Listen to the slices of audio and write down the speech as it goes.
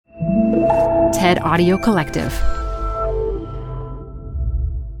TED Audio Collective.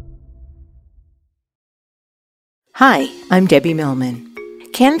 Hi, I'm Debbie Millman.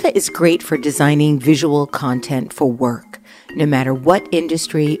 Canva is great for designing visual content for work, no matter what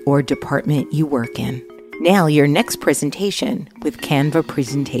industry or department you work in. Nail your next presentation with Canva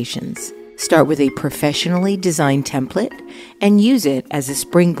Presentations. Start with a professionally designed template and use it as a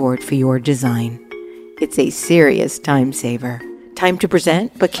springboard for your design. It's a serious time saver. Time to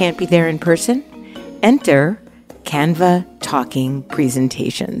present but can't be there in person? Enter Canva Talking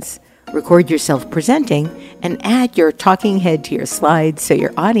Presentations. Record yourself presenting and add your talking head to your slides so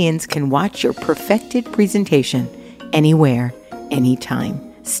your audience can watch your perfected presentation anywhere,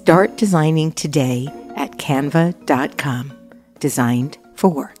 anytime. Start designing today at canva.com. Designed for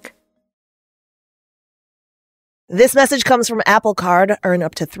work. This message comes from Apple Card. Earn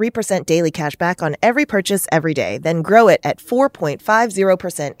up to 3% daily cash back on every purchase every day. Then grow it at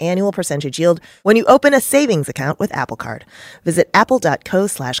 4.50% annual percentage yield when you open a savings account with Apple Card. Visit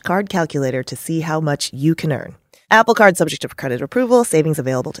apple.co/card calculator to see how much you can earn. Apple Card subject to credit approval. Savings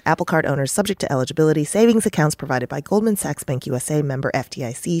available to Apple Card owners subject to eligibility. Savings accounts provided by Goldman Sachs Bank USA, member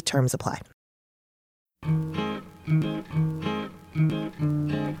FDIC. Terms apply.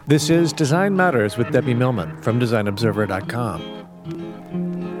 This is Design Matters with Debbie Millman from DesignObserver.com.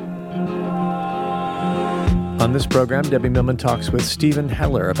 On this program, Debbie Millman talks with Stephen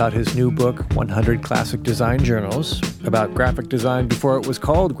Heller about his new book, 100 Classic Design Journals, about graphic design before it was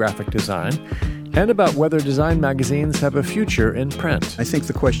called graphic design, and about whether design magazines have a future in print. I think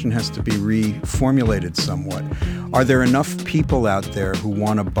the question has to be reformulated somewhat. Are there enough people out there who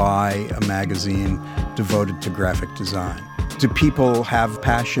want to buy a magazine devoted to graphic design? Do people have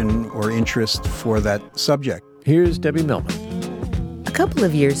passion or interest for that subject? Here's Debbie Millman. A couple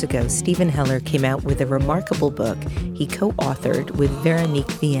of years ago, Stephen Heller came out with a remarkable book he co-authored with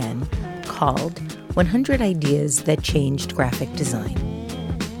Veronique Vienne called 100 Ideas That Changed Graphic Design.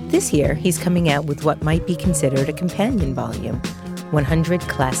 This year, he's coming out with what might be considered a companion volume, 100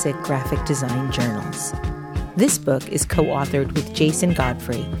 Classic Graphic Design Journals. This book is co-authored with Jason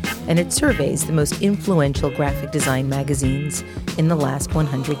Godfrey, and it surveys the most influential graphic design magazines in the last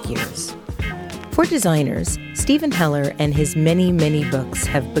 100 years. For designers, Stephen Heller and his many, many books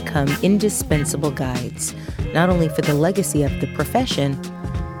have become indispensable guides, not only for the legacy of the profession,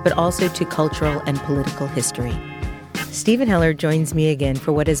 but also to cultural and political history. Stephen Heller joins me again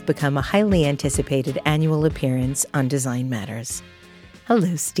for what has become a highly anticipated annual appearance on Design Matters.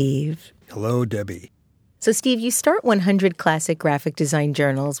 Hello, Steve. Hello, Debbie. So, Steve, you start 100 Classic Graphic Design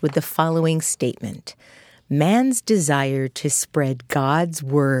Journals with the following statement. Man's desire to spread God's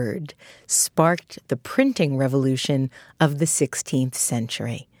word sparked the printing revolution of the 16th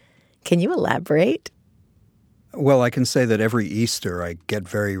century. Can you elaborate? Well, I can say that every Easter I get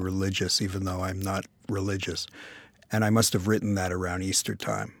very religious, even though I'm not religious. And I must have written that around Easter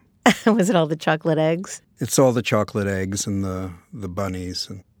time. Was it all the chocolate eggs? It's all the chocolate eggs and the bunnies.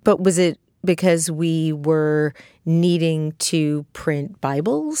 But was it because we were needing to print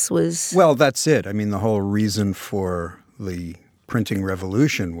Bibles? Well, that's it. I mean, the whole reason for the printing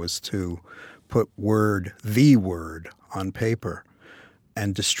revolution was to put the word, on paper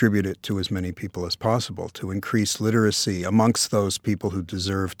and distribute it to as many people as possible, to increase literacy amongst those people who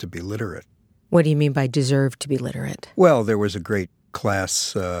deserve to be literate. What do you mean by deserve to be literate? Well, there was a great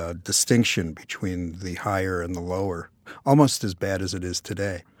class distinction between the higher and the lower, almost as bad as it is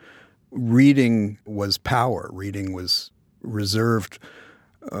today. Reading was power. Reading was reserved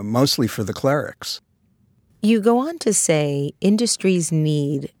mostly for the clerics. You go on to say industry's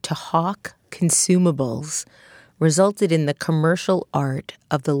need to hawk consumables resulted in the commercial art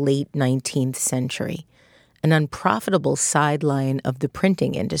of the late 19th century, an unprofitable sideline of the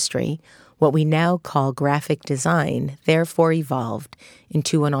printing industry. What we now call graphic design therefore evolved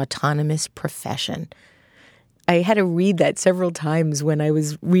into an autonomous profession. I had to read that several times when I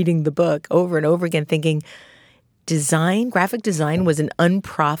was reading the book over and over again, thinking graphic design was an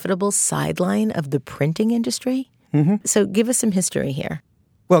unprofitable sideline of the printing industry? Mm-hmm. So give us some history here.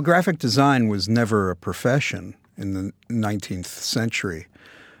 Well, graphic design was never a profession in the 19th century.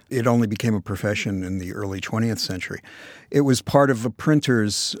 It only became a profession in the early 20th century. It was part of a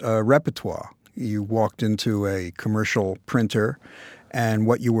printer's repertoire. You walked into a commercial printer, and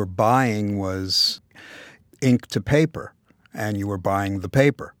what you were buying was ink to paper, and you were buying the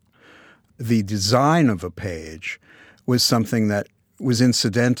paper. The design of a page was something that was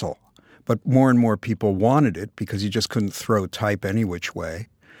incidental, but more and more people wanted it because you just couldn't throw type any which way.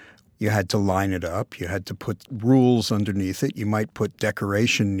 You had to line it up. You had to put rules underneath it. You might put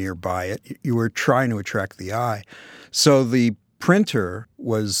decoration nearby it. You were trying to attract the eye. So the printer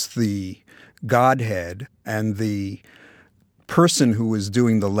was the Godhead, and the person who was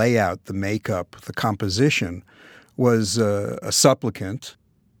doing the layout, the makeup, the composition was a supplicant.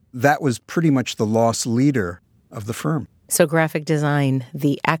 That was pretty much the lost leader of the firm. So graphic design,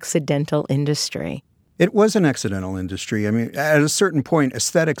 the accidental industry. It was an accidental industry. I mean, at a certain point,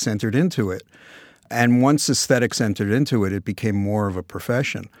 aesthetics entered into it. And once aesthetics entered into it, it became more of a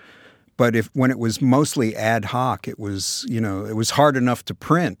profession. But when it was mostly ad hoc, it was hard enough to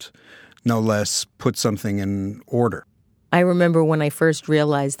print, no less put something in order. I remember when I first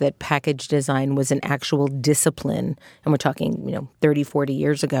realized that package design was an actual discipline, and we're talking, 30, 40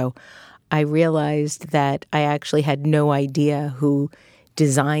 years ago, I realized that I actually had no idea who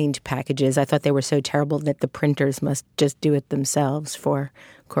designed packages. I thought they were so terrible that the printers must just do it themselves for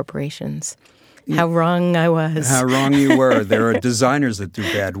corporations. How wrong I was. How wrong you were. There are designers that do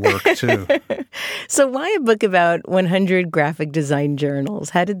bad work, too. So why a book about 100 graphic design journals?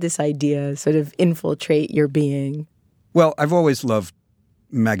 How did this idea sort of infiltrate your being? Well, I've always loved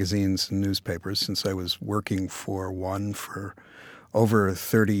magazines and newspapers since I was working for one for over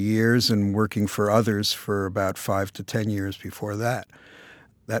 30 years and working for others for about 5 to 10 years before that.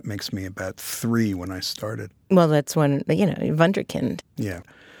 That makes me about 3 when I started. Well, that's when, Wunderkind. Yeah.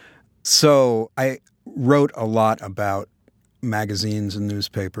 So I wrote a lot about magazines and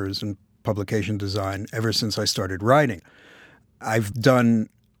newspapers and publication design ever since I started writing. I've done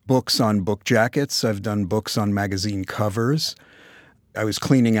books on book jackets. I've done books on magazine covers. I was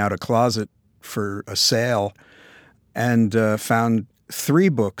cleaning out a closet for a sale and found 3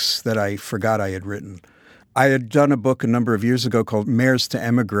 books that I forgot I had written. I had done a book a number of years ago called Mares to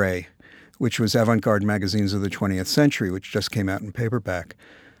Emigre, which was avant-garde magazines of the 20th century, which just came out in paperback.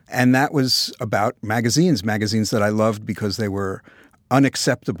 And that was about magazines that I loved because they were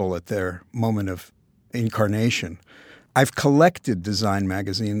unacceptable at their moment of incarnation. I've collected design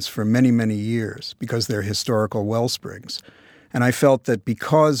magazines for many, many years because they're historical wellsprings. And I felt that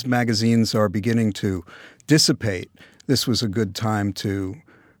because magazines are beginning to dissipate, this was a good time to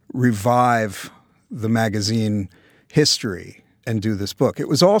revive the magazine history and do this book. It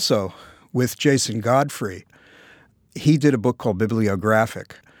was also with Jason Godfrey. He did a book called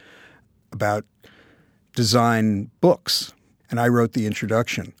Bibliographic about design books, and I wrote the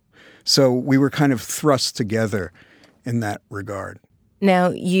introduction. So we were kind of thrust together in that regard.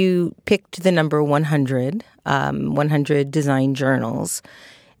 Now, you picked the number 100, 100 design journals.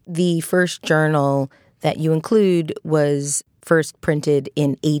 The first journal that you include was first printed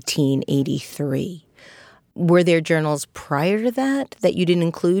in 1883. Were there journals prior to that you didn't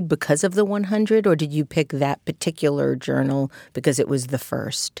include because of the 100, or did you pick that particular journal because it was the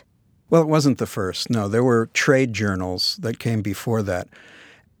first? Well, it wasn't the first. No, there were trade journals that came before that.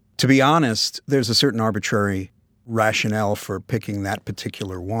 To be honest, there's a certain arbitrary rationale for picking that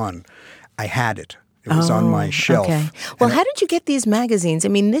particular one. I had it. It was on my shelf. Okay. Well, how did you get these magazines? I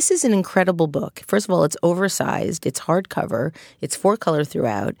mean, this is an incredible book. First of all, it's oversized. It's hardcover. It's 4-color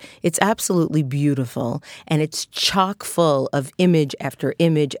throughout. It's absolutely beautiful. And it's chock full of image after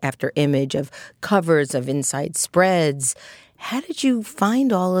image after image of covers, of inside spreads. How did you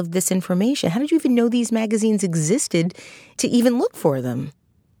find all of this information? How did you even know these magazines existed to even look for them?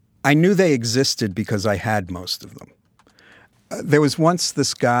 I knew they existed because I had most of them. There was once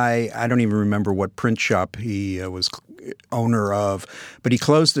this guy, I don't even remember what print shop he was owner of, but he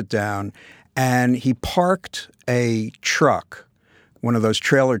closed it down and he parked a truck, one of those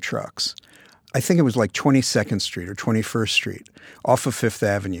trailer trucks. I think it was like 22nd Street or 21st Street off of Fifth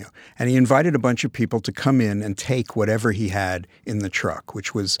Avenue. And he invited a bunch of people to come in and take whatever he had in the truck,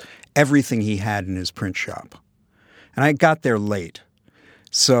 which was everything he had in his print shop. And I got there late,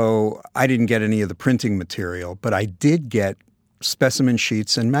 so I didn't get any of the printing material, but I did get specimen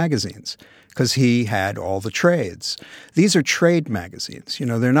sheets and magazines because he had all the trades. These are trade magazines.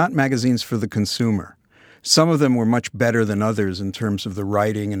 They're not magazines for the consumer. Some of them were much better than others in terms of the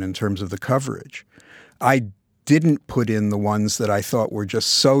writing and in terms of the coverage. I didn't put in the ones that I thought were just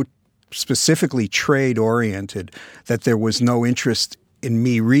so specifically trade-oriented that there was no interest in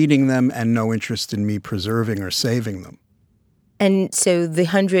me reading them and no interest in me preserving or saving them. And so the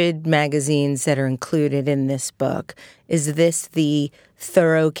 100 magazines that are included in this book, is this the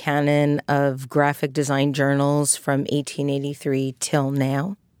thorough canon of graphic design journals from 1883 till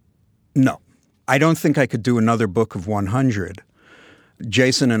now? No. I don't think I could do another book of 100.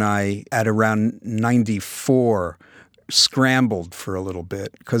 Jason and I, at around 94, scrambled for a little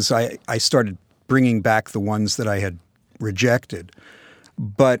bit because I started bringing back the ones that I had rejected.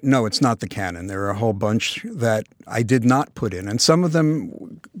 But no, it's not the canon. There are a whole bunch that I did not put in, and some of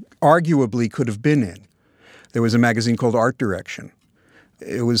them arguably could have been in. There was a magazine called Art Direction,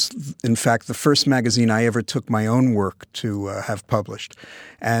 It was, in fact, the first magazine I ever took my own work to have published.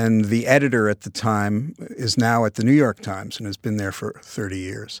 And the editor at the time is now at the New York Times and has been there for 30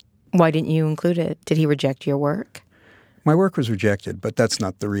 years. Why didn't you include it? Did he reject your work? My work was rejected, but that's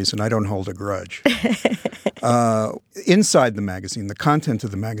not the reason. I don't hold a grudge. Inside the magazine, the content of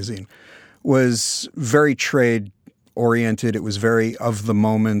the magazine was very trade-oriented. It was very of the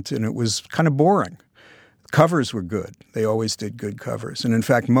moment, and it was kind of boring. Covers were good. They always did good covers. And in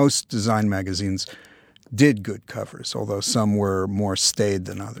fact, most design magazines did good covers, although some were more staid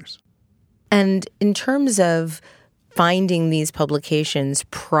than others. And in terms of finding these publications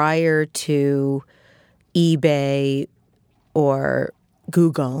prior to eBay or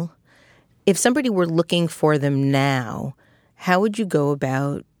Google, if somebody were looking for them now, how would you go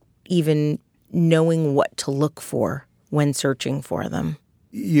about even knowing what to look for when searching for them?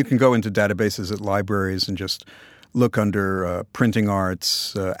 You can go into databases at libraries and just look under printing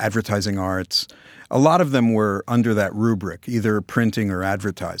arts, advertising arts. A lot of them were under that rubric, either printing or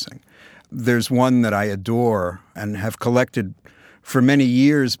advertising. There's one that I adore and have collected for many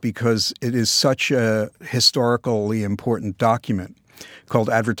years because it is such a historically important document called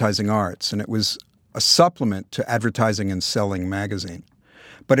Advertising Arts, and it was a supplement to Advertising and Selling magazine.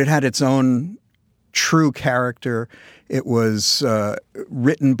 But it had its own true character. It was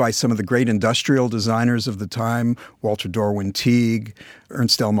written by some of the great industrial designers of the time, Walter Darwin Teague,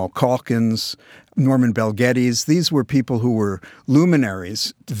 Ernst Elmo Calkins, Norman Bel Geddes. These were people who were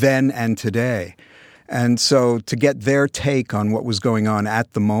luminaries then and today. And so to get their take on what was going on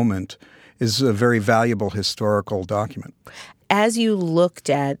at the moment is a very valuable historical document. As you looked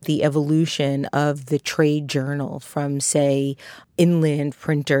at the evolution of the trade journal from, say, Inland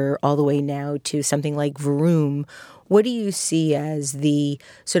Printer all the way now to something like Vroom, what do you see as the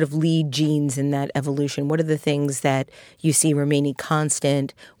sort of lead genes in that evolution? What are the things that you see remaining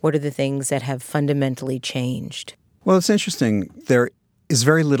constant? What are the things that have fundamentally changed? Well, it's interesting. There is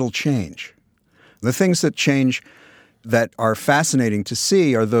very little change. The things that change that are fascinating to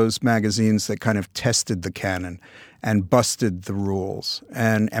see are those magazines that kind of tested the canon and busted the rules.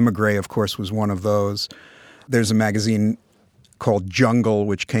 And Emigre, of course, was one of those. There's a magazine called Jungle,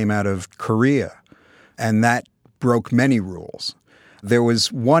 which came out of Korea, and that broke many rules. There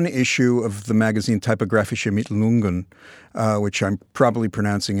was one issue of the magazine Typographische Mitteilungen, which I'm probably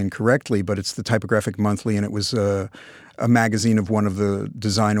pronouncing incorrectly, but it's the Typographic Monthly, and it was a magazine of one of the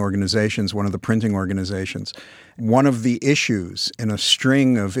design organizations, one of the printing organizations. One of the issues in a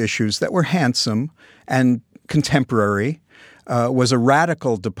string of issues that were handsome and contemporary was a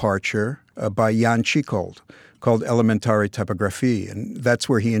radical departure by Jan Tschichold called Elementare Typographie, and that's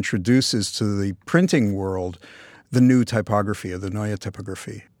where he introduces to the printing world the new typography, or the Neue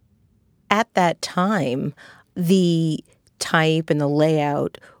Typographie. At that time, the type and the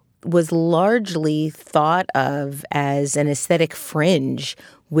layout was largely thought of as an aesthetic fringe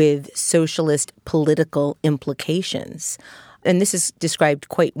with socialist political implications. And this is described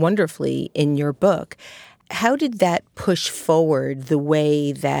quite wonderfully in your book. How did that push forward the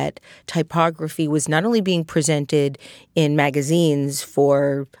way that typography was not only being presented in magazines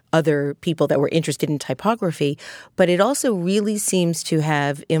for other people that were interested in typography, but it also really seems to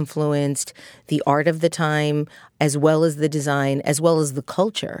have influenced the art of the time, as well as the design, as well as the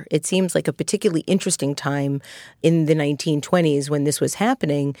culture? It seems like a particularly interesting time in the 1920s when this was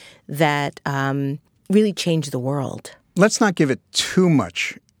happening that really changed the world. Let's not give it too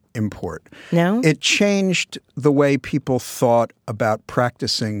much import. No? It changed the way people thought about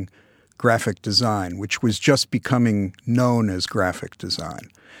practicing graphic design, which was just becoming known as graphic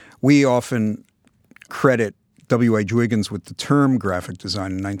design. We often credit W.H. Wiggins with the term graphic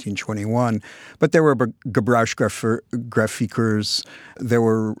design in 1921, but there were Gebrauchsgrafikers, there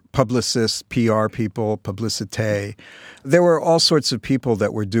were publicists, PR people, publicité. There were all sorts of people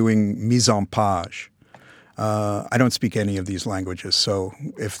that were doing mise en page. I don't speak any of these languages, so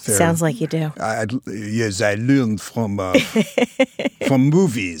if they're... Sounds like you do. Yes, I learned from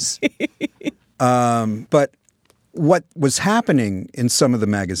movies. But what was happening in some of the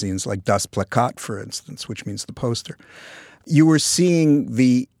magazines, like Das Plakat, for instance, which means the poster, you were seeing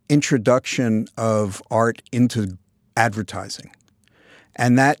the introduction of art into advertising.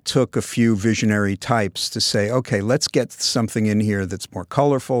 And that took a few visionary types to say, okay, let's get something in here that's more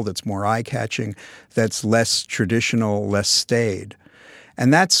colorful, that's more eye-catching, that's less traditional, less staid.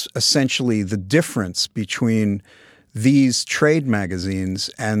 And that's essentially the difference between these trade magazines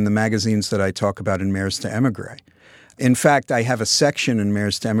and the magazines that I talk about in Mers to Emigre. In fact, I have a section in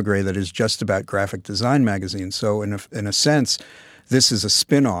Mers to Emigre that is just about graphic design magazines. So in a sense, this is a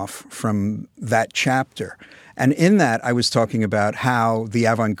spin-off from that chapter. And in that, I was talking about how the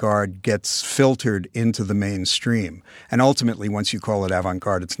avant-garde gets filtered into the mainstream. And ultimately, once you call it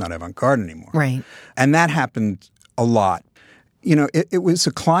avant-garde, it's not avant-garde anymore. Right. And that happened a lot. You know, it was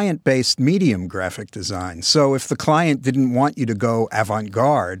a client-based medium, graphic design. So if the client didn't want you to go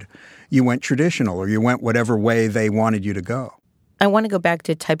avant-garde, you went traditional, or you went whatever way they wanted you to go. I want to go back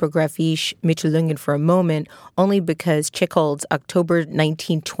to Typografische Mitteilungen for a moment, only because Chickhold's October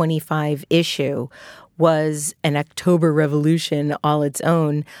 1925 issue was an October revolution all its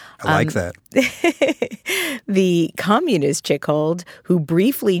own. I like that. The communist Chickhold, who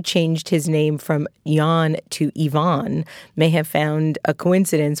briefly changed his name from Jan to Ivan, may have found a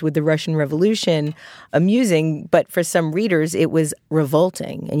coincidence with the Russian Revolution amusing, but for some readers it was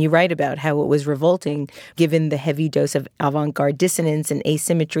revolting. And you write about how it was revolting given the heavy dose of avant-garde dissonance and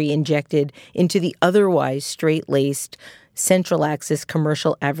asymmetry injected into the otherwise straight-laced central axis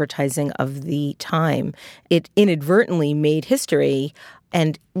commercial advertising of the time. It inadvertently made history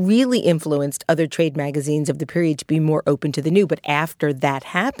and really influenced other trade magazines of the period to be more open to the new. But after that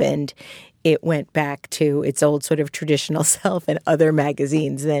happened, it went back to its old sort of traditional self, and other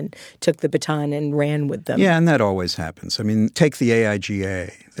magazines then took the baton and ran with them. Yeah, and that always happens. I mean, take the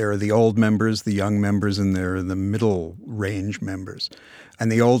AIGA. There are the old members, the young members, and there are the middle range members.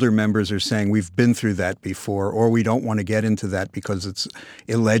 And the older members are saying, we've been through that before, or we don't want to get into that because it's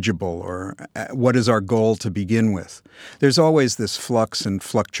illegible, or what is our goal to begin with? There's always this flux and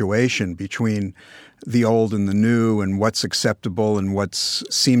fluctuation between the old and the new, and what's acceptable and what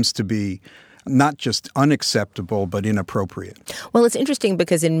seems to be not just unacceptable, but inappropriate. Well, it's interesting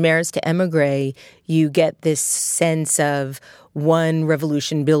because in Mares to Emigre, you get this sense of one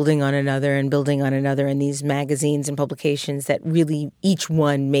revolution building on another and building on another in these magazines and publications that really each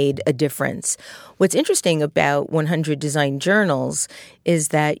one made a difference. What's interesting about 100 Design Journals is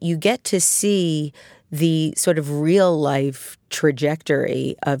that you get to see the sort of real life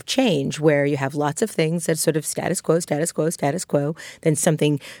trajectory of change, where you have lots of things that sort of status quo, status quo, status quo. Then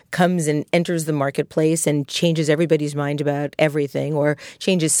something comes and enters the marketplace and changes everybody's mind about everything, or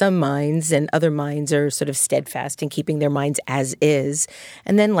changes some minds, and other minds are sort of steadfast in keeping their minds as is.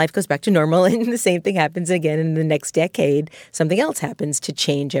 And then life goes back to normal, and the same thing happens again in the next decade. Something else happens to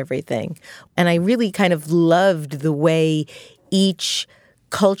change everything. And I really kind of loved the way each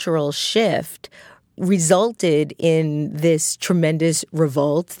cultural shift resulted in this tremendous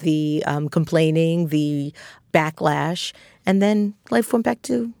revolt, the complaining, the backlash, and then life went back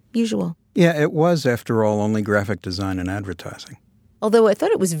to usual. Yeah, it was, after all, only graphic design and advertising. Although I thought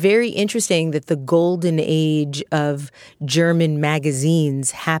it was very interesting that the golden age of German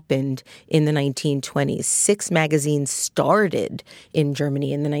magazines happened in the 1920s. 6 magazines started in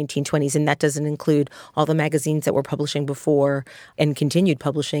Germany in the 1920s, and that doesn't include all the magazines that were publishing before and continued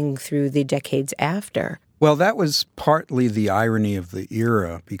publishing through the decades after. Well, that was partly the irony of the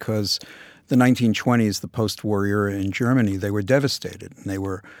era, because the 1920s, the post-war era in Germany, they were devastated, and they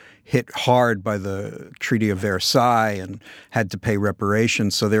were hit hard by the Treaty of Versailles and had to pay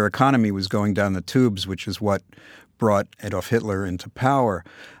reparations. So their economy was going down the tubes, which is what brought Adolf Hitler into power.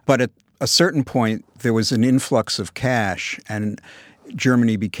 But at a certain point, there was an influx of cash, and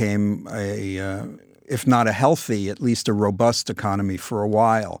Germany became if not a healthy, at least a robust economy for a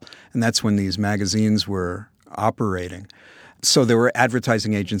while. And that's when these magazines were operating. So there were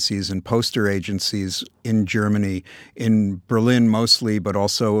advertising agencies and poster agencies in Germany, in Berlin mostly, but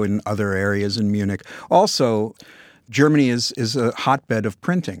also in other areas in Munich. Also, Germany is a hotbed of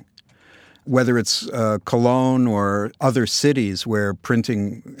printing. Whether it's Cologne or other cities where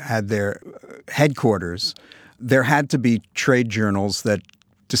printing had their headquarters, there had to be trade journals that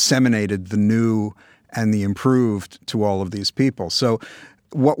disseminated the new and the improved to all of these people. So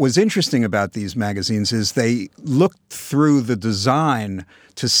what was interesting about these magazines is they looked through the design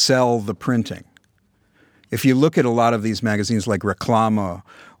to sell the printing. If you look at a lot of these magazines like Reklame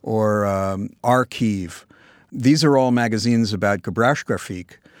or Archiv, these are all magazines about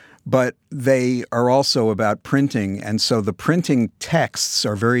Gebrauchsgrafik, but they are also about printing. And so the printing texts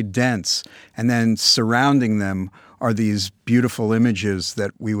are very dense, and then surrounding them are these beautiful images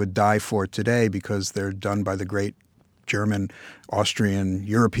that we would die for today because they're done by the great German, Austrian,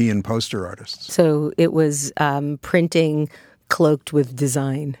 European poster artists. So it was printing cloaked with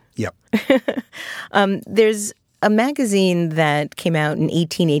design. Yep. There's a magazine that came out in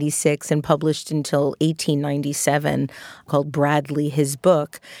 1886 and published until 1897 called Bradley, His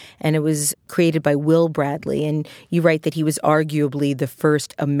Book, and it was created by Will Bradley. And you write that he was arguably the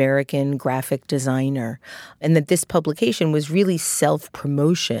first American graphic designer, and that this publication was really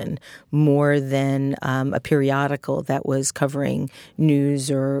self-promotion more than a periodical that was covering news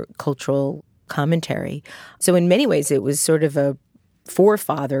or cultural commentary. So in many ways, it was sort of a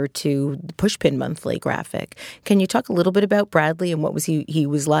forefather to the Pushpin Monthly graphic. Can you talk a little bit about Bradley and what was he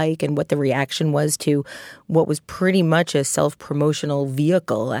was like and what the reaction was to what was pretty much a self-promotional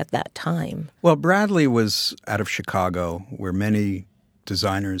vehicle at that time? Well, Bradley was out of Chicago, where many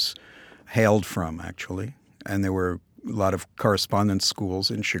designers hailed from, actually. And there were a lot of correspondence schools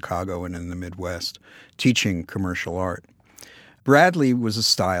in Chicago and in the Midwest teaching commercial art. Bradley was a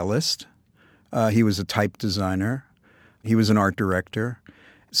stylist. He was a type designer. He was an art director.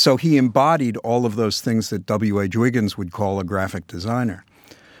 So he embodied all of those things that W.H. Wiggins would call a graphic designer.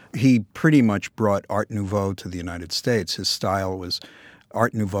 He pretty much brought Art Nouveau to the United States. His style was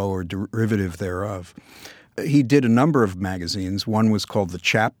Art Nouveau or derivative thereof. He did a number of magazines. One was called The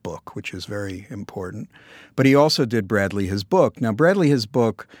Chap Book, which is very important. But he also did Bradley His Book. Now, Bradley His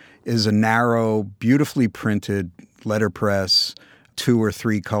Book is a narrow, beautifully printed letterpress, 2 or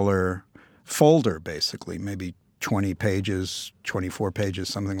 3 color folder, basically, maybe 20 pages, 24 pages,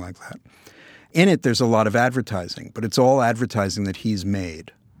 something like that. In it, there's a lot of advertising, but it's all advertising that he's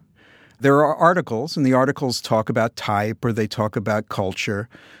made. There are articles, and the articles talk about type or they talk about culture.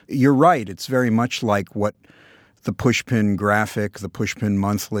 You're right. It's very much like what the Pushpin Graphic, the Pushpin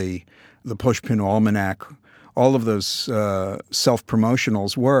Monthly, the Pushpin Almanac, all of those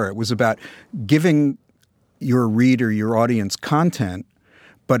self-promotionals were. It was about giving your reader, your audience, content,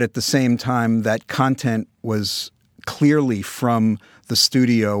 but at the same time, that content was clearly from the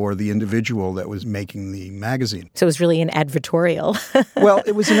studio or the individual that was making the magazine. So it was really an advertorial. Well,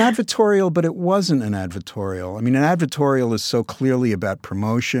 it was an advertorial, but it wasn't an advertorial. I mean, an advertorial is so clearly about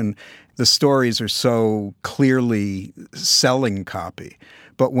promotion. The stories are so clearly selling copy.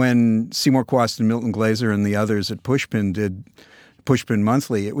 But when Seymour Chwast and Milton Glaser and the others at Pushpin did Pushpin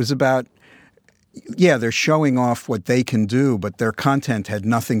Monthly, it was about, yeah, they're showing off what they can do, but their content had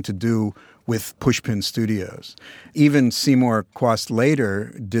nothing to do with Pushpin Studios. Even Seymour Chwast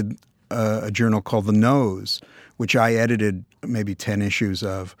later did a journal called The Nose, which I edited maybe 10 issues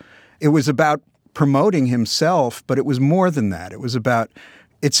of. It was about promoting himself, but it was more than that. It was about,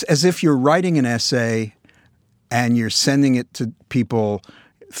 it's as if you're writing an essay and you're sending it to people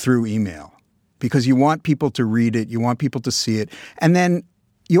through email because you want people to read it, you want people to see it, and then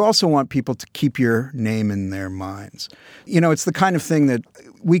you also want people to keep your name in their minds. You know, it's the kind of thing that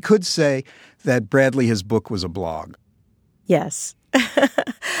we could say that Bradley His Book was a blog. Yes.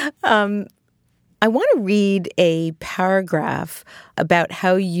 I want to read a paragraph about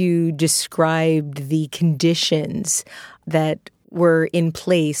how you described the conditions that were in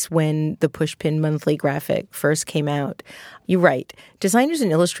place when the Pushpin Monthly graphic first came out. You write, designers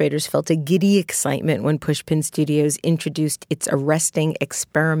and illustrators felt a giddy excitement when Pushpin Studios introduced its arresting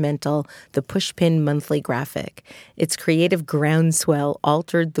experimental The Pushpin Monthly graphic. Its creative groundswell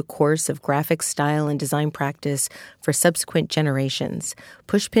altered the course of graphic style and design practice for subsequent generations.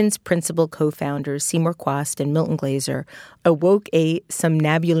 Pushpin's principal co-founders, Seymour Chwast and Milton Glaser, awoke a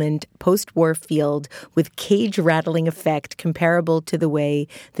somnambulant post-war field with cage-rattling effect comparable to the way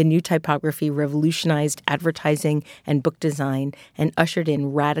the new typography revolutionized advertising and book design and ushered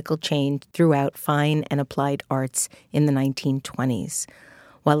in radical change throughout fine and applied arts in the 1920s.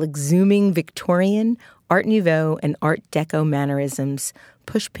 While exhuming Victorian, Art Nouveau, and Art Deco mannerisms,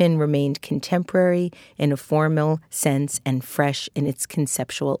 Pushpin remained contemporary in a formal sense and fresh in its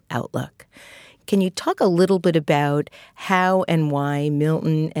conceptual outlook. Can you talk a little bit about how and why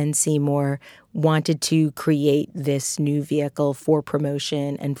Milton and Seymour wanted to create this new vehicle for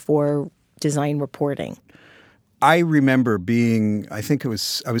promotion and for design reporting? I remember being, I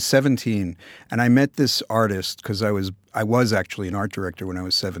was 17, and I met this artist because I was actually an art director when I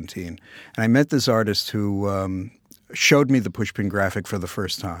was 17. And I met this artist who showed me the Pushpin graphic for the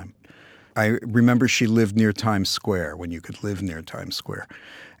first time. I remember she lived near Times Square when you could live near Times Square.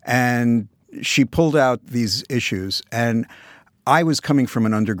 And she pulled out these issues, and I was coming from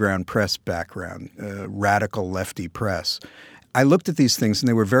an underground press background, radical lefty press. I looked at these things, and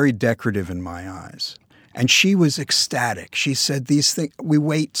they were very decorative in my eyes. And she was ecstatic. She said, these things, we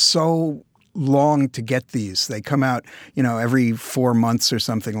wait so long to get these. They come out, every 4 months or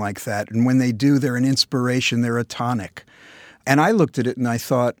something like that. And when they do, they're an inspiration. They're a tonic. And I looked at it and I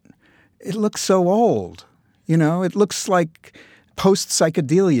thought, it looks so old. It looks like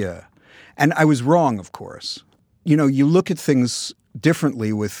post-psychedelia. And I was wrong, of course. You look at things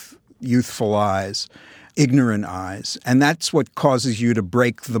differently with youthful eyes, ignorant eyes. And that's what causes you to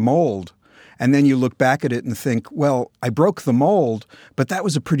break the mold. And then you look back at it and think, well, I broke the mold, but that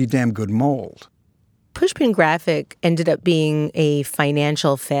was a pretty damn good mold. Pushpin Graphic ended up being a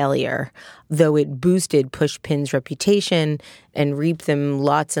financial failure, though it boosted Pushpin's reputation and reaped them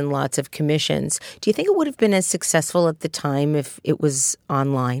lots and lots of commissions. Do you think it would have been as successful at the time if it was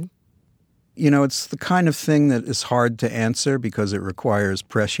online? You know, it's the kind of thing that is hard to answer because it requires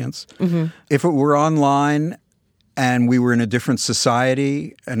prescience. Mm-hmm. If it were online and we were in a different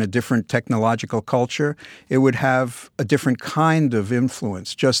society and a different technological culture, it would have a different kind of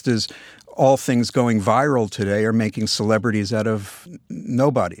influence, just as all things going viral today are making celebrities out of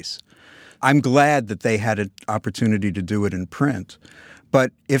nobodies. I'm glad that they had an opportunity to do it in print.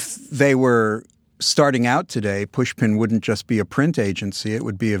 But if they were starting out today, Pushpin wouldn't just be a print agency. It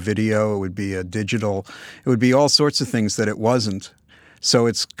would be a video, it would be a digital, it would be all sorts of things that it wasn't. So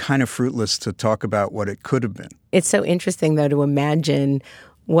it's kind of fruitless to talk about what it could have been. It's so interesting, though, to imagine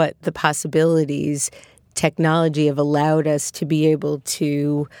what the possibilities technology have allowed us to be able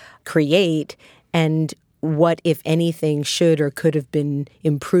to create and what, if anything, should or could have been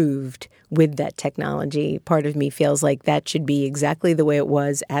improved with that technology. Part of me feels like that should be exactly the way it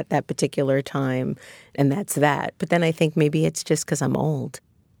was at that particular time, and that's that. But then I think maybe it's just because I'm old.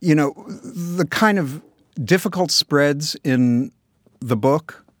 You know, the kind of difficult spreads in the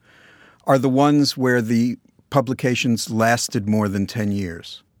book are the ones where the publications lasted more than 10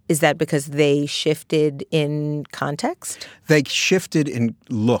 years. Is that because they shifted in context? They shifted in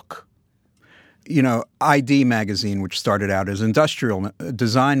look. You know, ID magazine, which started out as Industrial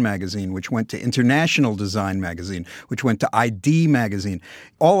Design magazine, which went to International Design magazine, which went to ID magazine.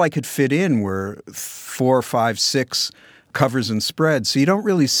 All I could fit in were 4, 5, 6 covers and spreads. So you don't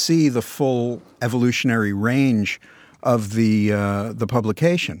really see the full evolutionary range of the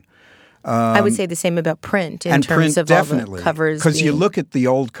publication. I would say the same about print in terms of definitely, all the covers. Because you look at the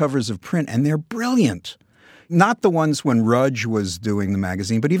old covers of print and they're brilliant. Not the ones when Rudge was doing the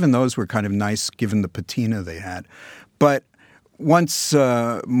magazine, but even those were kind of nice given the patina they had. But once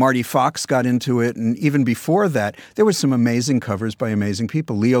Marty Fox got into it, and even before that, there were some amazing covers by amazing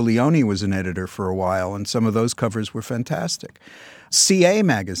people. Leo Leone was an editor for a while, and some of those covers were fantastic. CA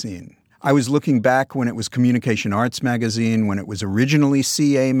magazine. I was looking back when it was Communication Arts magazine, when it was originally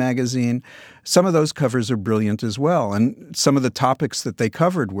CA magazine. Some of those covers are brilliant as well. And some of the topics that they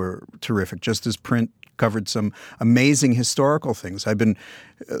covered were terrific, just as print covered some amazing historical things. I've been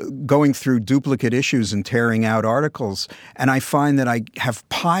going through duplicate issues and tearing out articles, and I find that I have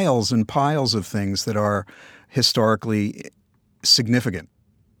piles and piles of things that are historically significant.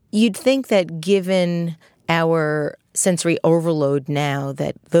 You'd think that given our sensory overload now,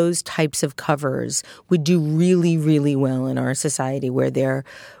 that those types of covers would do really, really well in our society, where they're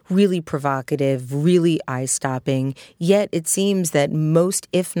really provocative, really eye-stopping. Yet it seems that most,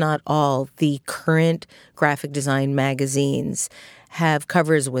 if not all, the current graphic design magazines have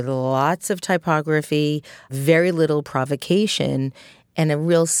covers with lots of typography, very little provocation, and a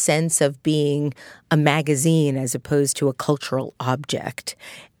real sense of being a magazine as opposed to a cultural object.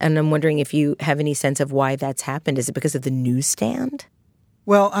 And I'm wondering if you have any sense of why that's happened. Is it because of the newsstand?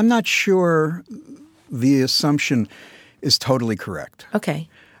 Well, I'm not sure the assumption is totally correct. Okay.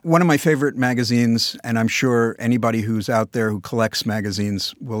 One of my favorite magazines, and I'm sure anybody who's out there who collects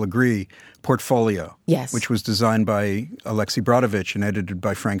magazines will agree, Portfolio. Yes. Which was designed by Alexei Brodovich and edited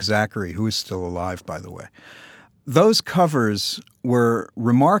by Frank Zachary, who is still alive, by the way. Those covers were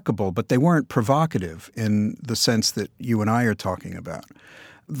remarkable, but they weren't provocative in the sense that you and I are talking about.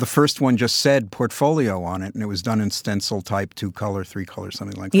 The first one just said Portfolio on it, and it was done in stencil type, 2-color, 3-color,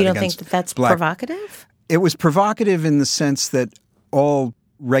 something like that. You don't think that that's provocative? It was provocative in the sense that all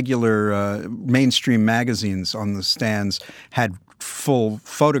regular mainstream magazines on the stands had full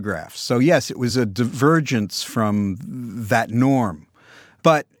photographs. So yes, it was a divergence from that norm.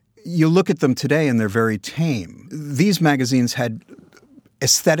 But you look at them today and they're very tame. These magazines had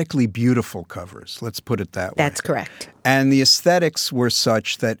aesthetically beautiful covers, let's put it that way. That's correct. And the aesthetics were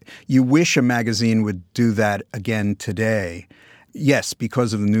such that you wish a magazine would do that again today. Yes,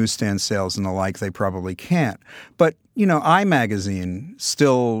 because of the newsstand sales and the like, they probably can't. But, you know, iMagazine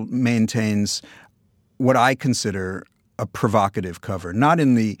still maintains what I consider a provocative cover, not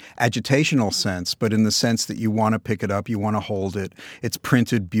in the agitational sense, but in the sense that you want to pick it up, you want to hold it. It's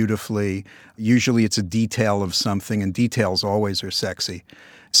printed beautifully. Usually it's a detail of something, and details always are sexy.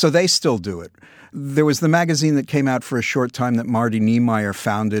 So they still do it. There was the magazine that came out for a short time that Marty Niemeyer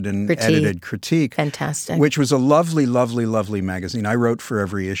founded and edited, Critique. Fantastic. Which was a lovely, lovely, lovely magazine. I wrote for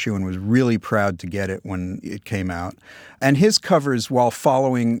every issue and was really proud to get it when it came out. And his covers, while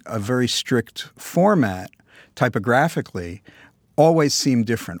following a very strict format, typographically, always seem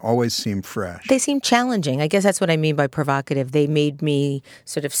different, always seem fresh. They seem challenging. I guess that's what I mean by provocative. They made me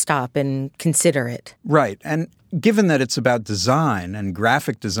sort of stop and consider it. Right. And given that it's about design and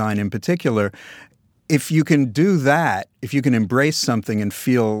graphic design in particular, if you can do that, if you can embrace something and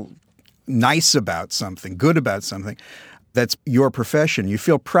feel nice about something, good about something, that's your profession. You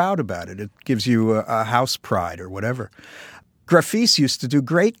feel proud about it. It gives you a house pride or whatever. Graphice used to do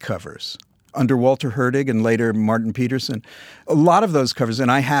great covers under Walter Hertig and later Martin Peterson. A lot of those covers, and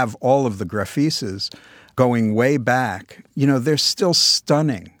I have all of the Graphices going way back, they're still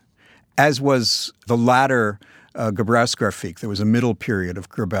stunning, as was the latter Gebrauchsgrafik. There was a middle period of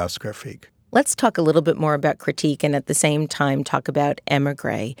Gebrauchsgrafik. Let's talk a little bit more about critique and at the same time talk about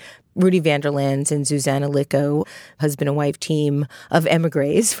Emigre. Rudy van der Lans and Zuzana Licko, husband and wife team of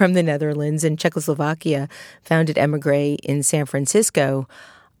emigres from the Netherlands and Czechoslovakia, founded Emigre in San Francisco.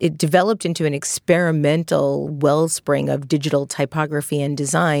 It developed into an experimental wellspring of digital typography and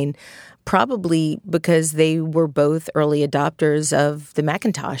design, probably because they were both early adopters of the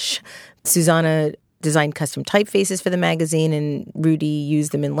Macintosh. Zuzana designed custom typefaces for the magazine, and Rudy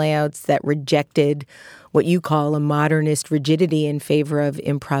used them in layouts that rejected what you call a modernist rigidity in favor of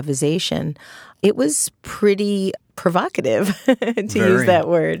improvisation. It was pretty provocative, to use that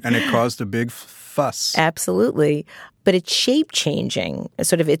word. And it caused a big fuss. Absolutely. But its shape-changing,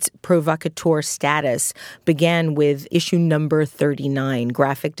 sort of its provocateur status, began with issue number 39,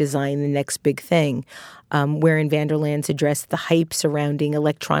 Graphic Design, the Next Big Thing, wherein van der Lans addressed the hype surrounding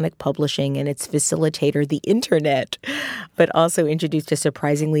electronic publishing and its facilitator, the Internet, but also introduced a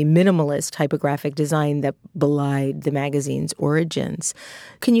surprisingly minimalist typographic design that belied the magazine's origins.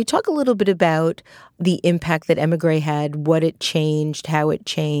 Can you talk a little bit about the impact that Emigre had, what it changed, how it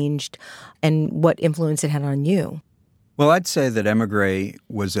changed, and what influence it had on you? Well, I'd say that Emigre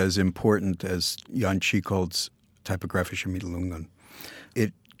was as important as Jan Tschicholt's Typografische Mitteilungen.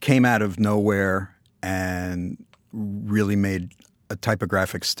 It came out of nowhere and really made a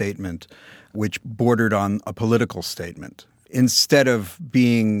typographic statement which bordered on a political statement. Instead of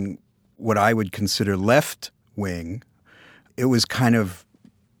being what I would consider left-wing, it was kind of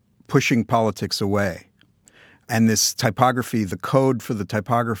pushing politics away. And this typography, the code for the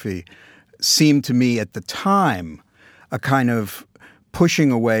typography, seemed to me at the time a kind of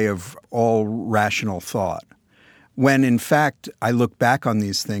pushing away of all rational thought. When, in fact, I look back on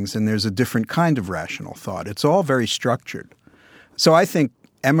these things and there's a different kind of rational thought. It's all very structured. So I think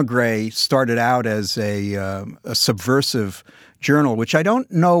Emigre started out as a subversive journal, which I don't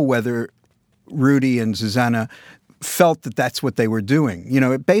know whether Rudy and Zuzana felt that that's what they were doing.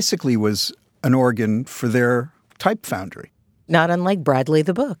 It basically was an organ for their type foundry. Not unlike Bradley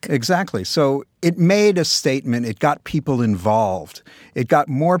the Book. Exactly. So it made a statement. It got people involved. It got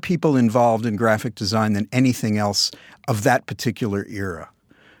more people involved in graphic design than anything else of that particular era.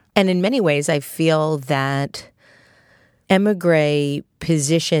 And in many ways, I feel that Emigre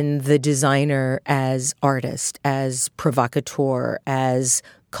positioned the designer as artist, as provocateur, as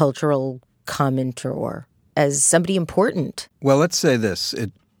cultural commentator, as somebody important. Well, let's say this.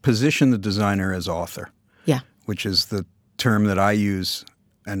 It positioned the designer as author. Yeah. Which is the term that I use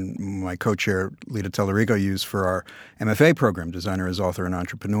and my co-chair Lita Tellerico used for our MFA program, Designer as Author and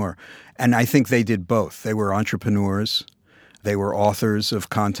Entrepreneur. And I think they did both. They were entrepreneurs. They were authors of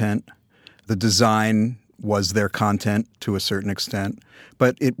content. The design was their content to a certain extent.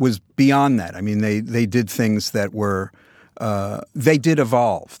 But it was beyond that. I mean, they did things that were they did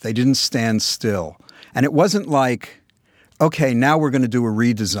evolve. They didn't stand still. And it wasn't like, okay, now we're going to do a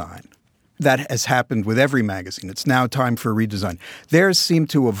redesign. That has happened with every magazine. It's now time for a redesign. Theirs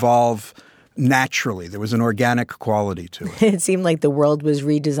seemed to evolve naturally. There was an organic quality to it. It seemed like the world was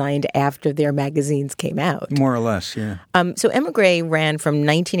redesigned after their magazines came out. More or less, yeah. So Emigre ran from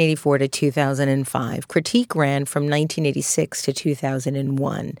 1984 to 2005. Critique ran from 1986 to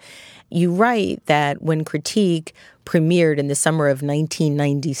 2001. You write that when Critique premiered in the summer of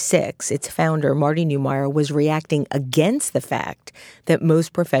 1996, its founder, Marty Neumeier, was reacting against the fact that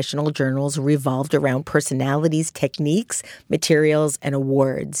most professional journals revolved around personalities, techniques, materials, and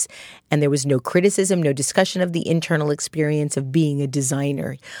awards. And there was no criticism, no discussion of the internal experience of being a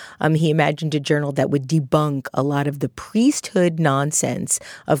designer. He imagined a journal that would debunk a lot of the priesthood nonsense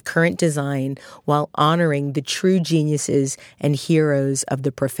of current design while honoring the true geniuses and heroes of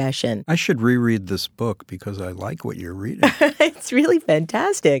the profession. I should reread this book because I like what you're reading. It's really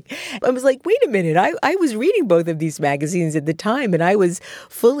fantastic. I was like, wait a minute. I was reading both of these magazines at the time, and I was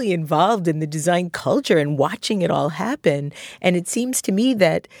fully involved in the design culture and watching it all happen. And it seems to me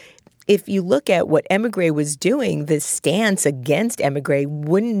that if you look at what Emigre was doing, the stance against Emigre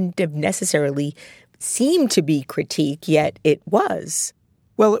wouldn't have necessarily seemed to be critique, yet it was.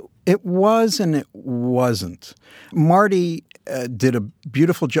 Well, it was and it wasn't. Marty did a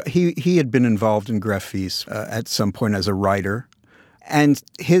beautiful job. He had been involved in Graphice at some point as a writer, and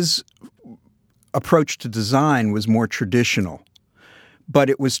his approach to design was more traditional. But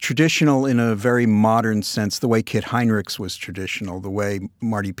it was traditional in a very modern sense, the way Kit Heinrichs was traditional, the way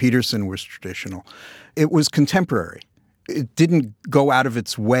Marty Peterson was traditional. It was contemporary. It didn't go out of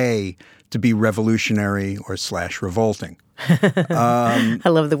its way to be revolutionary or / revolting. I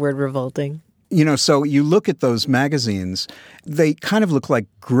love the word revolting. So you look at those magazines, they kind of look like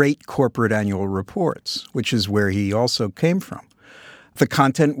great corporate annual reports, which is where he also came from. The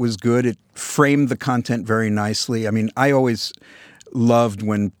content was good. It framed the content very nicely. I mean, I always loved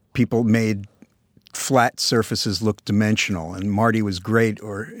when people made flat surfaces look dimensional, and Marty was great,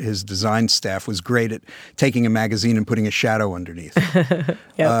 or his design staff was great at taking a magazine and putting a shadow underneath,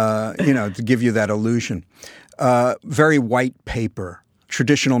 to give you that illusion. Very white paper,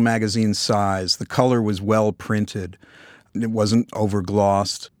 traditional magazine size. The color was well printed. It wasn't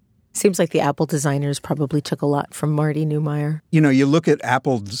overglossed. Seems like the Apple designers probably took a lot from Marty Neumeier. You look at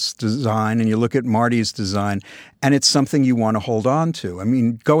Apple's design and you look at Marty's design, and it's something you want to hold on to. I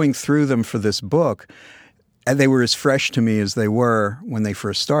mean, going through them for this book, and they were as fresh to me as they were when they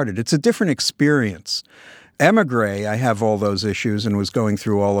first started. It's a different experience. Emigre, I have all those issues and was going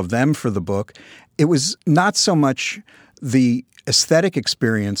through all of them for the book. It was not so much the aesthetic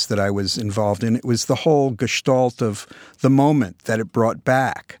experience that I was involved in. It was the whole gestalt of the moment that it brought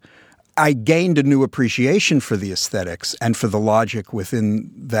back. I gained a new appreciation for the aesthetics and for the logic within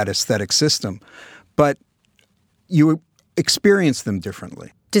that aesthetic system, but you experience them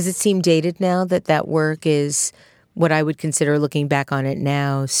differently. Does it seem dated now that work is what I would consider, looking back on it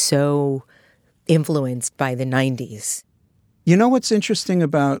now, so influenced by the 90s? You know what's interesting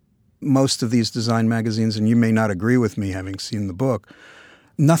about most of these design magazines, and you may not agree with me having seen the book,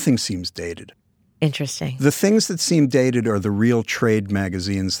 nothing seems dated. Interesting. The things that seem dated are the real trade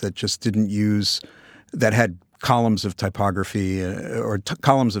magazines that just didn't use, that had columns of typography or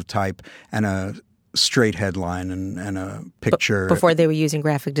columns of type and a straight headline and a picture. Before they were using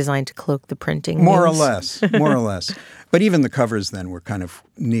graphic design to cloak the printing. More or less. But even the covers then were kind of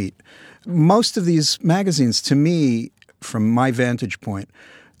neat. Most of these magazines, to me, from my vantage point,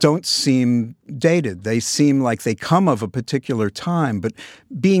 don't seem dated. They seem like they come of a particular time, but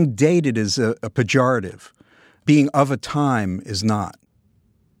being dated is a pejorative. Being of a time is not.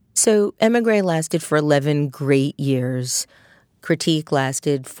 So Emigre lasted for 11 great years. Critique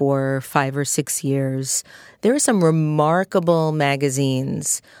lasted for 5 or 6 years. There are some remarkable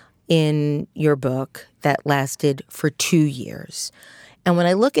magazines in your book that lasted for 2 years. And when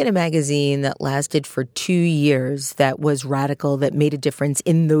I look at a magazine that lasted for 2 years, that was radical, that made a difference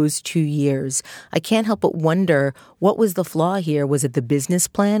in those 2 years, I can't help but wonder, what was the flaw here? Was it the business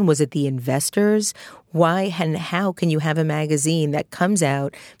plan? Was it the investors? Why and how can you have a magazine that comes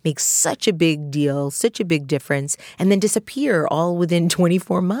out, makes such a big deal, such a big difference, and then disappear all within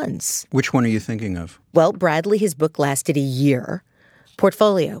 24 months? Which one are you thinking of? Well, Bradley, his book lasted a year.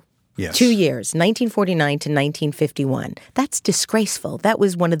 Portfolio. Yes. 2 years, 1949 to 1951. That's disgraceful. That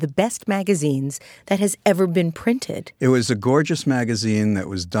was one of the best magazines that has ever been printed. It was a gorgeous magazine that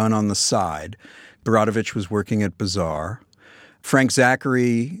was done on the side. Baratovich was working at Bazaar. Frank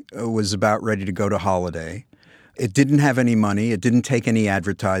Zachary was about ready to go to holiday. It didn't have any money. It didn't take any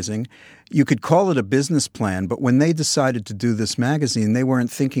advertising. You could call it a business plan, but when they decided to do this magazine, they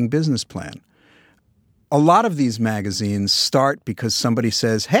weren't thinking business plan. A lot of these magazines start because somebody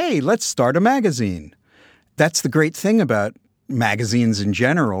says, hey, let's start a magazine. That's the great thing about magazines in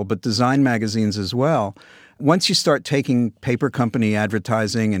general, but design magazines as well. Once you start taking paper company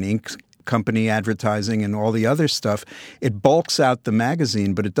advertising and ink company advertising and all the other stuff, it bulks out the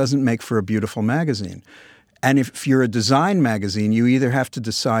magazine, but it doesn't make for a beautiful magazine. And if you're a design magazine, you either have to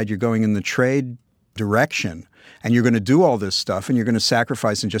decide you're going in the trade direction and you're going to do all this stuff and you're going to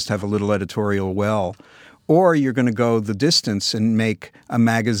sacrifice and just have a little editorial well, or you're going to go the distance and make a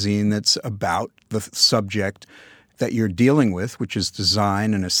magazine that's about the subject that you're dealing with, which is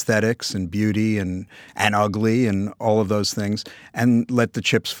design and aesthetics and beauty and ugly and all of those things, and let the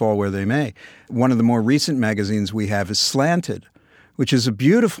chips fall where they may. One of the more recent magazines we have is Slanted, which is a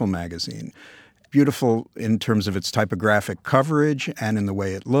beautiful magazine. Beautiful in terms of its typographic coverage and in the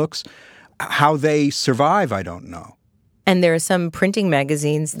way it looks. How they survive, I don't know. And there are some printing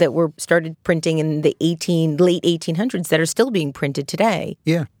magazines that were started printing in the late 1800s that are still being printed today.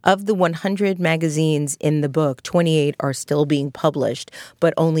 Yeah. Of the 100 magazines in the book, 28 are still being published,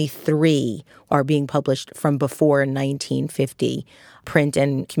 but only 3 are being published from before 1950, print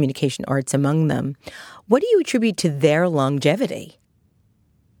and communication arts among them. What do you attribute to their longevity?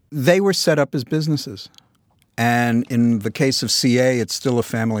 They were set up as businesses. And in the case of CA, it's still a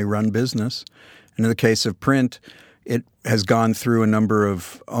family-run business. And in the case of print, it has gone through a number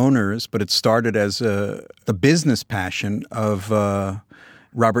of owners, but it started as a business passion of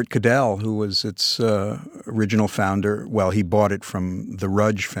Robert Cadell, who was its original founder. Well, he bought it from the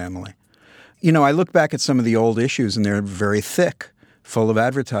Rudge family. You know, I look back at some of the old issues, and they're very thick, full of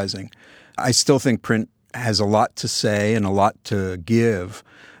advertising. I still think print has a lot to say and a lot to give,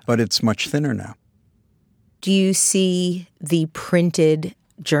 but it's much thinner now. Do you see the printed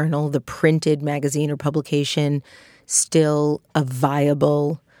journal, the printed magazine or publication still a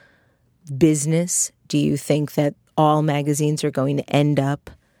viable business? Do you think that all magazines are going to end up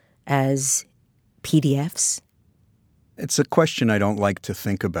as PDFs? It's a question I don't like to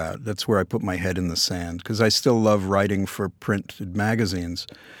think about. That's where I put my head in the sand, because I still love writing for printed magazines.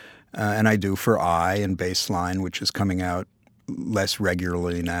 And I do for I and Baseline, which is coming out less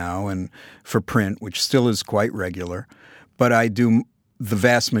regularly now, and for print, which still is quite regular. But I do the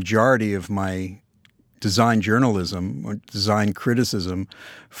vast majority of my design journalism or design criticism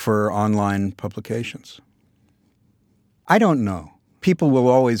for online publications. I don't know. People will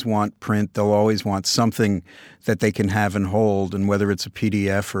always want print. They'll always want something that they can have and hold, and whether it's a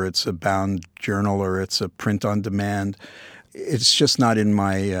PDF or it's a bound journal or it's a print on demand, it's just not in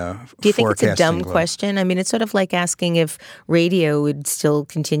my Do you think it's a dumb goal. question? I mean, it's sort of like asking if radio would still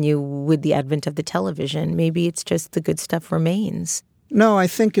continue with the advent of the television. Maybe it's just the good stuff remains. No, I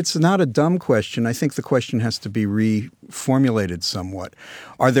think it's not a dumb question. I think the question has to be reformulated somewhat.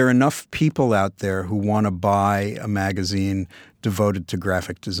 Are there enough people out there who want to buy a magazine devoted to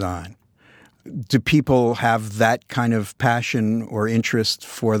graphic design? Do people have that kind of passion or interest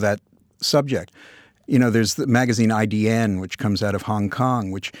for that subject? You know, there's the magazine IDN, which comes out of Hong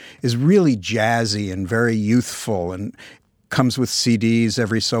Kong, which is really jazzy and very youthful and comes with CDs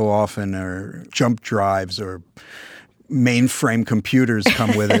every so often, or jump drives, or mainframe computers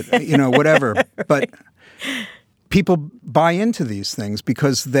come with it, you know, whatever. But people buy into these things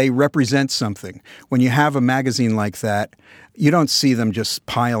because they represent something. When you have a magazine like that, you don't see them just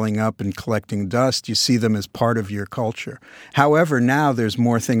piling up and collecting dust. You see them as part of your culture. However, now there's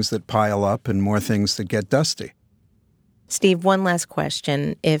more things that pile up and more things that get dusty. Steve, one last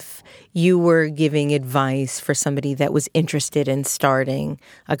question. If you were giving advice for somebody that was interested in starting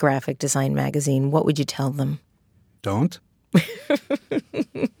a graphic design magazine, what would you tell them? Don't.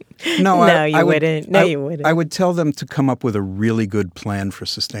 No, you wouldn't. No, you wouldn't. I would tell them to come up with a really good plan for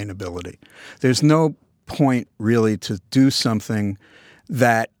sustainability. There's no point really to do something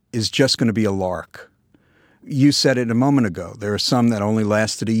that is just going to be a lark. You said it a moment ago. There are some that only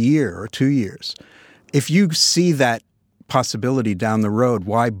lasted a year or 2 years. If you see that possibility down the road,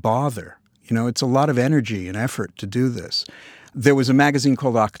 why bother? You know, it's a lot of energy and effort to do this. There was a magazine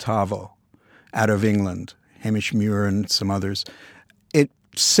called Octavo out of England, Hamish Muir and some others. It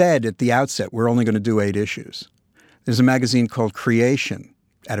said at the outset, we're only going to do 8 issues. There's a magazine called Creation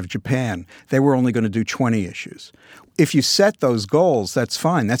out of Japan. They were only going to do 20 issues. If you set those goals, that's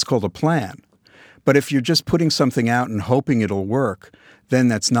fine. That's called a plan. But if you're just putting something out and hoping it'll work, then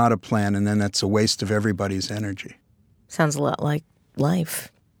that's not a plan, and then that's a waste of everybody's energy. Sounds a lot like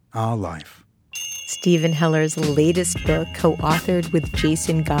life. Life. Steven Heller's latest book, co-authored with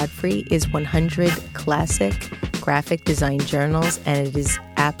Jason Godfrey, is 100 Classic Graphic Design Journals, and it is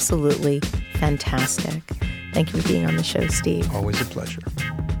absolutely fantastic. Thank you for being on the show, Steve. Always a pleasure.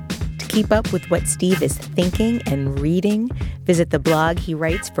 To keep up with what Steve is thinking and reading, visit the blog he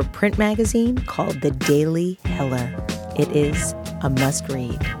writes for print magazine called The Daily Heller. It is a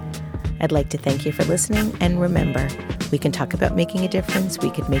must-read. I'd like to thank you for listening, and remember, we can talk about making a difference, we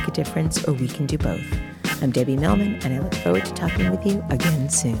could make a difference, or we can do both. I'm Debbie Millman, and I look forward to talking with you again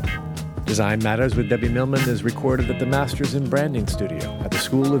soon. Design Matters with Debbie Millman is recorded at the Masters in Branding Studio at the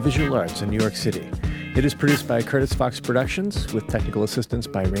School of Visual Arts in New York City. It is produced by Curtis Fox Productions with technical assistance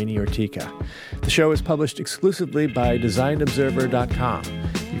by Rainey Ortica. The show is published exclusively by DesignObserver.com.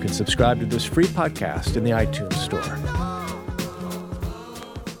 You can subscribe to this free podcast in the iTunes Store.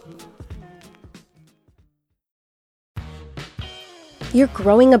 You're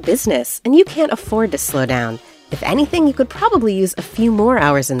growing a business, and you can't afford to slow down. If anything, you could probably use a few more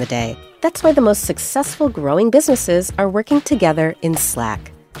hours in the day. That's why the most successful growing businesses are working together in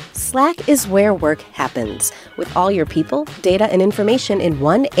Slack. Slack is where work happens, with all your people, data, and information in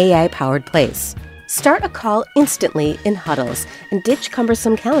one AI-powered place. Start a call instantly in huddles and ditch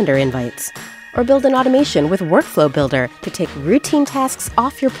cumbersome calendar invites. Or build an automation with Workflow Builder to take routine tasks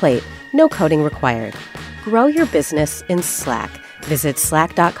off your plate, no coding required. Grow your business in Slack. Visit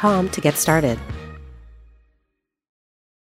slack.com to get started.